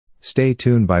Stay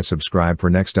tuned by subscribe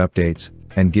for next updates,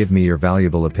 and give me your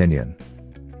valuable opinion.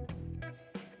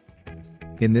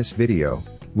 In this video,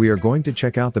 we are going to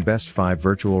check out the best 5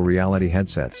 virtual reality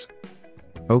headsets.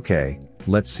 Okay,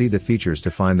 let's see the features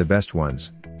to find the best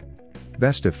ones.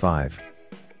 Best of 5.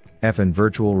 Effun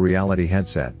Virtual Reality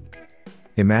Headset.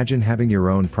 Imagine having your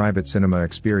own private cinema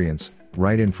experience,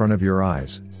 right in front of your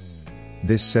eyes.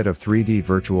 This set of 3D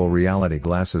virtual reality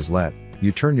glasses let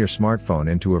you turn your smartphone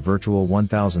into a virtual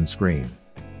 1000 screen.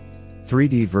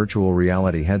 3D Virtual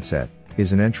Reality Headset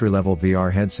is an entry-level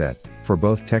VR headset for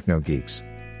both techno geeks.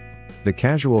 The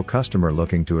casual customer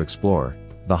looking to explore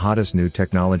the hottest new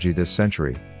technology this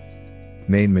century.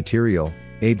 Main material,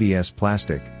 ABS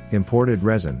plastic, imported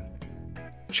resin.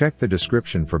 Check the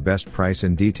description for best price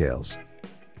and details.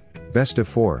 Best of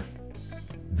 4.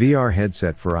 VR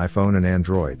headset for iPhone and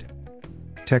Android.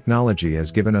 Technology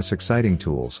has given us exciting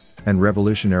tools and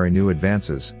revolutionary new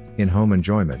advances in home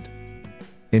enjoyment.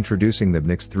 Introducing the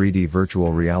DESTEK 3D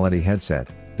Virtual Reality Headset,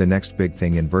 the next big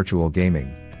thing in virtual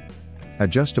gaming.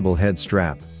 Adjustable head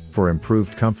strap for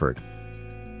improved comfort.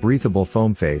 Breathable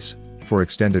foam face for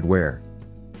extended wear.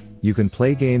 You can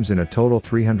play games in a total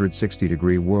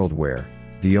 360-degree world where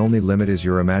the only limit is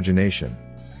your imagination.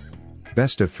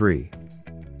 Best of 3.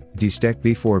 DESTEK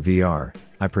V4 VR,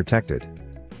 Eye Protected.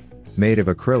 Made of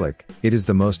acrylic, it is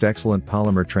the most excellent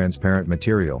polymer transparent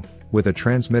material, with a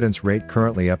transmittance rate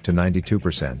currently up to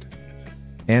 92%.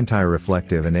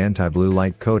 Anti-reflective and anti-blue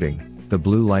light coating, the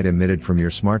blue light emitted from your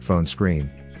smartphone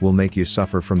screen will make you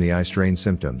suffer from the eye strain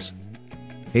symptoms.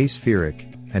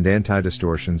 Aspheric and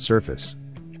anti-distortion surface.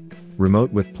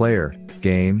 Remote with player,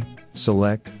 game,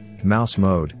 select, mouse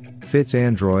mode, fits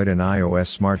Android and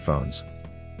iOS smartphones.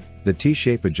 The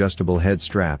T-shape adjustable head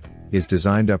strap is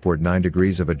designed upward 9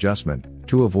 degrees of adjustment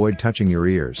to avoid touching your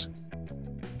ears.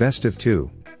 Best of 2.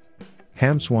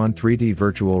 HAMSWAN 3D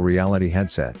Virtual Reality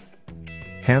Headset.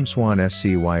 HAMSWAN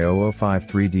SCY005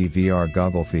 3D VR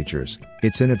goggle features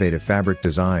its innovative fabric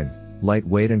design,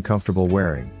 lightweight and comfortable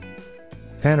wearing.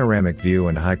 Panoramic view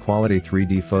and high-quality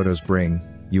 3D photos bring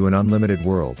you an unlimited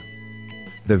world.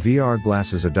 The VR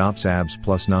glasses adopts ABS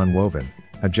plus non-woven,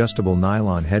 adjustable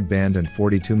nylon headband and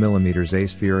 42mm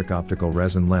aspheric optical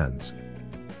resin lens.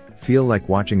 Feel like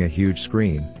watching a huge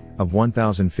screen of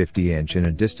 1050-inch in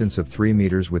a distance of 3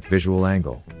 meters with visual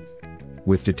angle.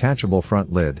 With detachable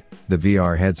front lid, the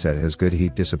VR headset has good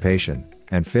heat dissipation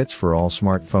and fits for all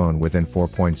smartphone within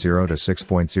 4.0 to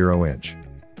 6.0 inch.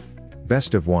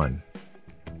 Best of 1.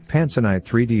 Pansonite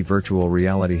 3D Virtual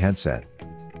Reality Headset.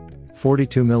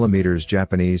 42mm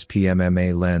Japanese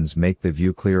PMMA lens make the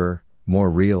view clearer,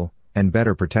 more real, and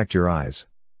better protect your eyes.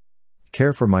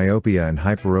 Care for myopia and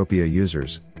hyperopia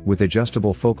users, with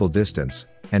adjustable focal distance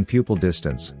and pupil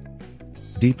distance.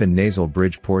 Deepened nasal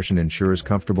bridge portion ensures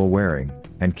comfortable wearing,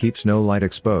 and keeps no light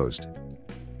exposed.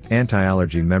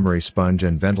 Anti-allergy memory sponge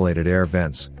and ventilated air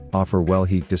vents offer well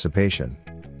heat dissipation.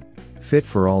 Fit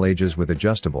for all ages with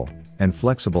adjustable and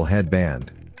flexible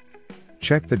headband.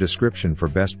 Check the description for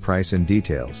best price and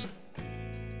details.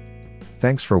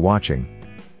 Thanks for watching.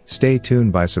 Stay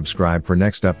tuned by subscribe for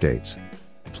next updates.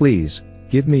 Please,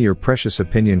 give me your precious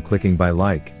opinion clicking by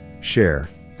like, share,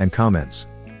 and comments.